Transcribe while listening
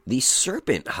The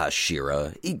Serpent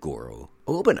Hashira Iguro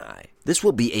Obanai. This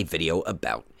will be a video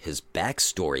about his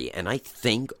backstory, and I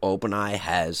think Obanai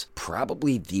has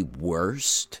probably the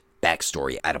worst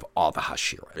backstory out of all the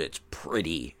Hashira. It's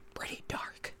pretty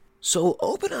dark. So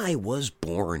Obanai was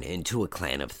born into a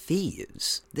clan of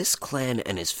thieves. This clan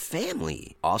and his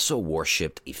family also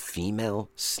worshipped a female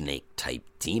snake-type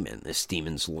demon. This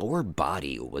demon's lower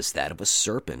body was that of a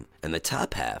serpent, and the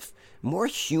top half more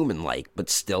human-like, but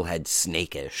still had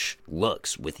snakish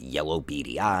looks with yellow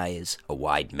beady eyes, a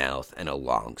wide mouth, and a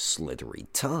long slithery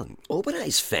tongue.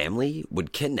 Obanai's family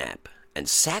would kidnap and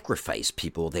sacrifice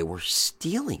people they were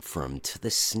stealing from to the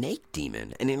snake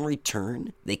demon, and in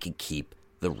return, they could keep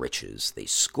the riches they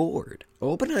scored.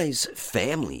 Obanai's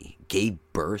family gave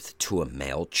birth to a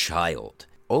male child.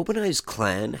 Obanai's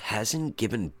clan hasn't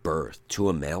given birth to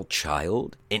a male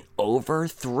child in over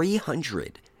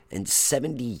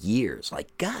 370 years.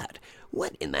 Like, God,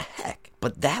 what in the heck?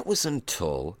 But that was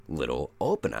until little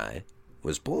Obanai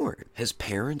was born. His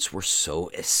parents were so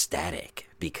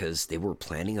ecstatic because they were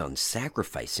planning on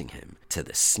sacrificing him to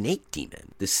the snake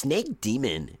demon. The snake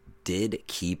demon did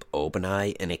keep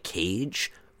Obanai in a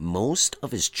cage most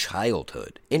of his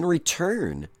childhood. In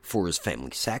return for his family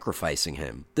sacrificing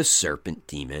him, the serpent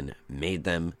demon made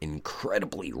them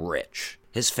incredibly rich.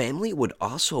 His family would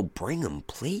also bring him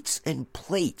plates and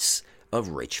plates of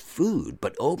rich food,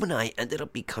 but Obanai ended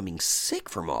up becoming sick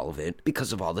from all of it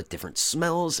because of all the different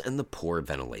smells and the poor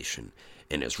ventilation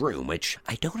in his room, which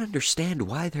I don't understand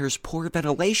why there's poor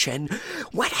ventilation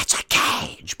when it's a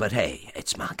cage. But hey,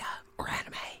 it's manga or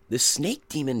anime. The snake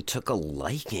demon took a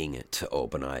liking to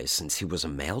Obanai since he was a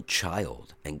male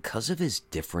child, and because of his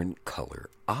different color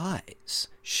eyes,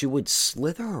 she would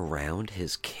slither around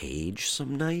his cage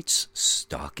some nights,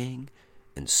 stalking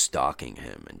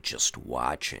him and just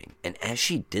watching. And as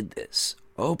she did this,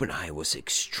 Obanai was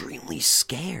extremely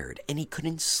scared, and he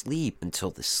couldn't sleep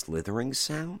until the slithering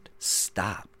sound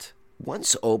stopped.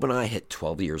 Once Obanai hit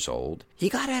 12 years old, he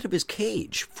got out of his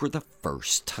cage for the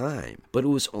first time, but it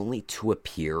was only to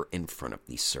appear in front of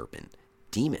the serpent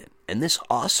demon. And this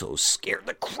also scared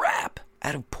the crap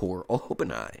out of poor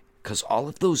Obanai, because all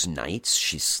of those nights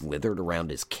she slithered around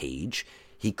his cage,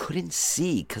 he couldn't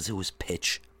see because it was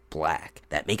pitch black.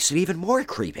 That makes it even more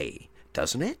creepy,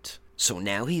 doesn't it? So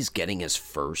now he's getting his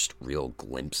first real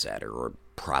glimpse at her, or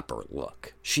proper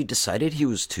look. She decided he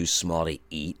was too small to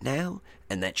eat now,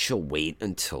 and that she'll wait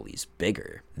until he's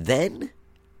bigger. Then,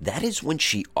 that is when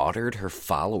she ordered her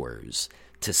followers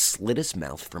to slit his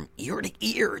mouth from ear to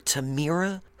ear to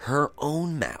mirror her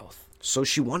own mouth. So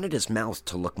she wanted his mouth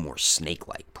to look more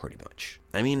snake-like, pretty much.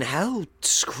 I mean, how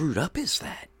screwed up is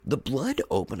that? The blood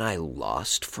Obanai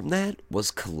lost from that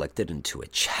was collected into a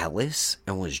chalice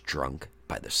and was drunk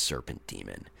by the serpent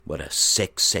demon. What a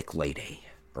sick lady,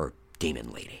 or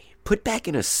demon lady. Put back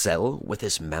in a cell with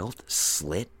his mouth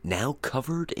slit, now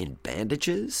covered in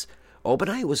bandages,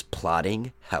 Obanai was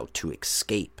plotting how to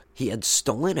escape. He had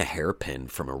stolen a hairpin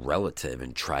from a relative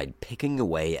and tried picking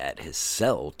away at his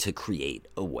cell to create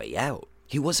a way out.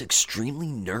 He was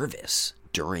extremely nervous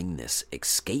during this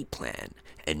escape plan.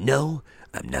 And no,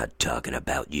 I'm not talking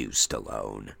about you,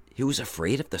 Stallone. He was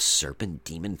afraid if the serpent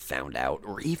demon found out,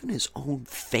 or even his own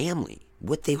family,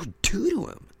 what they would do to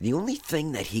him. The only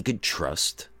thing that he could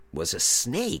trust was a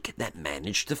snake that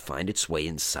managed to find its way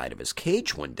inside of his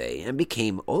cage one day and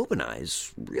became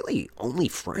Obanai's really only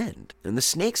friend. And the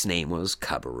snake's name was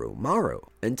Kabaru Maru.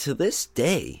 And to this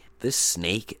day, this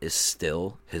snake is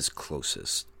still his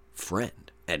closest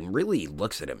friend, and really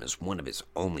looks at him as one of his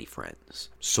only friends.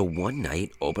 So one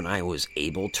night, Obanai was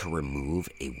able to remove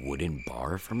a wooden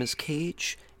bar from his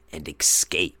cage and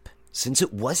escape. Since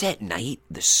it was at night,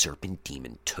 the serpent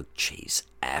demon took chase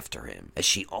after him. As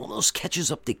she almost catches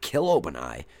up to kill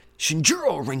Obanai,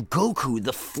 Shinjiro Rengoku,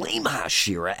 the Flame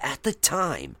Hashira at the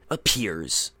time,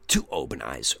 appears to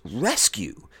Obanai's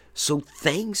rescue. So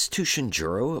thanks to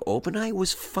Shinjiro, Obanai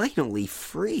was finally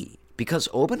free. Because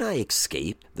Obanai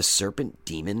escaped, the serpent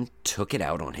demon took it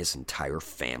out on his entire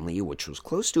family, which was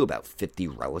close to about 50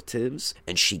 relatives,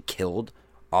 and she killed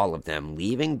all of them,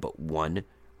 leaving but one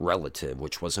relative,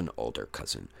 which was an older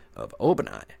cousin of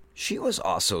Obanai. She was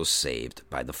also saved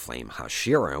by the Flame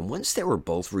Hashira, and once they were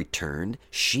both returned,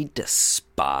 she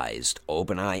despised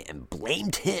Obanai and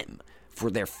blamed him for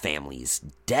their family's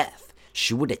death.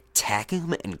 She would attack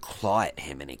him and claw at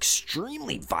him in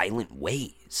extremely violent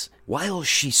ways, while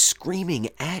she's screaming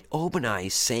at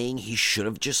Obanai, saying he should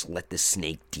have just let the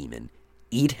snake demon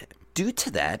eat him. Due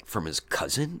to that from his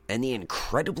cousin and the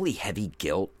incredibly heavy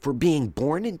guilt for being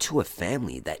born into a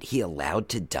family that he allowed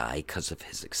to die because of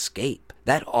his escape,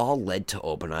 that all led to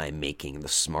Obanai making the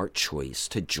smart choice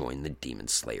to join the Demon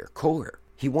Slayer Corps.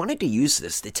 He wanted to use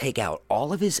this to take out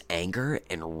all of his anger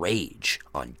and rage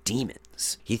on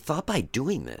demons. He thought by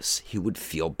doing this, he would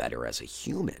feel better as a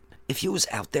human. If he was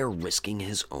out there risking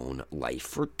his own life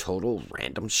for total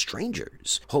random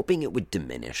strangers, hoping it would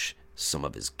diminish some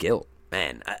of his guilt.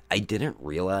 Man, I didn't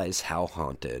realize how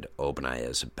haunted Obanai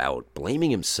is about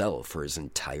blaming himself for his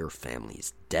entire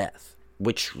family's death,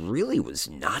 which really was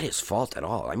not his fault at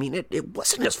all. I mean, it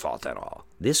wasn't his fault at all.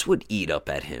 This would eat up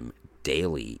at him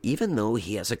daily, even though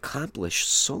he has accomplished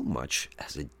so much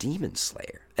as a Demon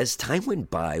Slayer. As time went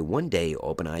by, one day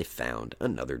Obanai found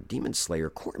another Demon Slayer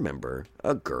Corps member,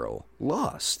 a girl,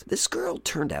 lost. This girl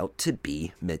turned out to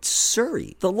be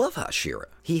Mitsuri, the love Hashira.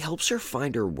 He helps her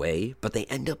find her way, but they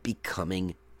end up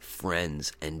becoming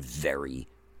friends and very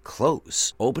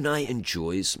close. Obanai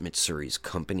enjoys Mitsuri's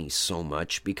company so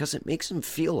much because it makes him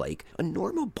feel like a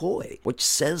normal boy, which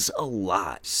says a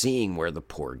lot, seeing where the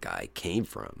poor guy came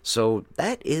from. So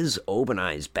that is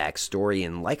Obanai's backstory,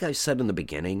 and like I said in the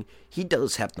beginning, he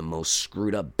does have the most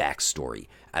screwed up backstory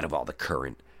out of all the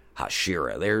current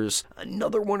Hashira. There's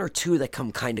another one or two that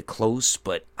come kind of close,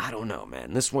 but I don't know,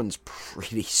 man. This one's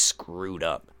pretty screwed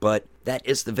up. But that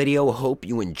is the video. Hope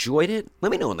you enjoyed it.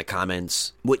 Let me know in the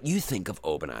comments what you think of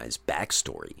Obanai's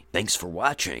backstory. Thanks for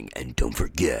watching, and don't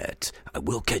forget, I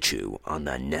will catch you on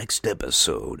the next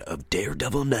episode of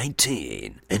Daredevil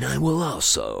 19, and I will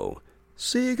also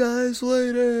see you guys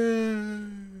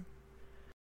later.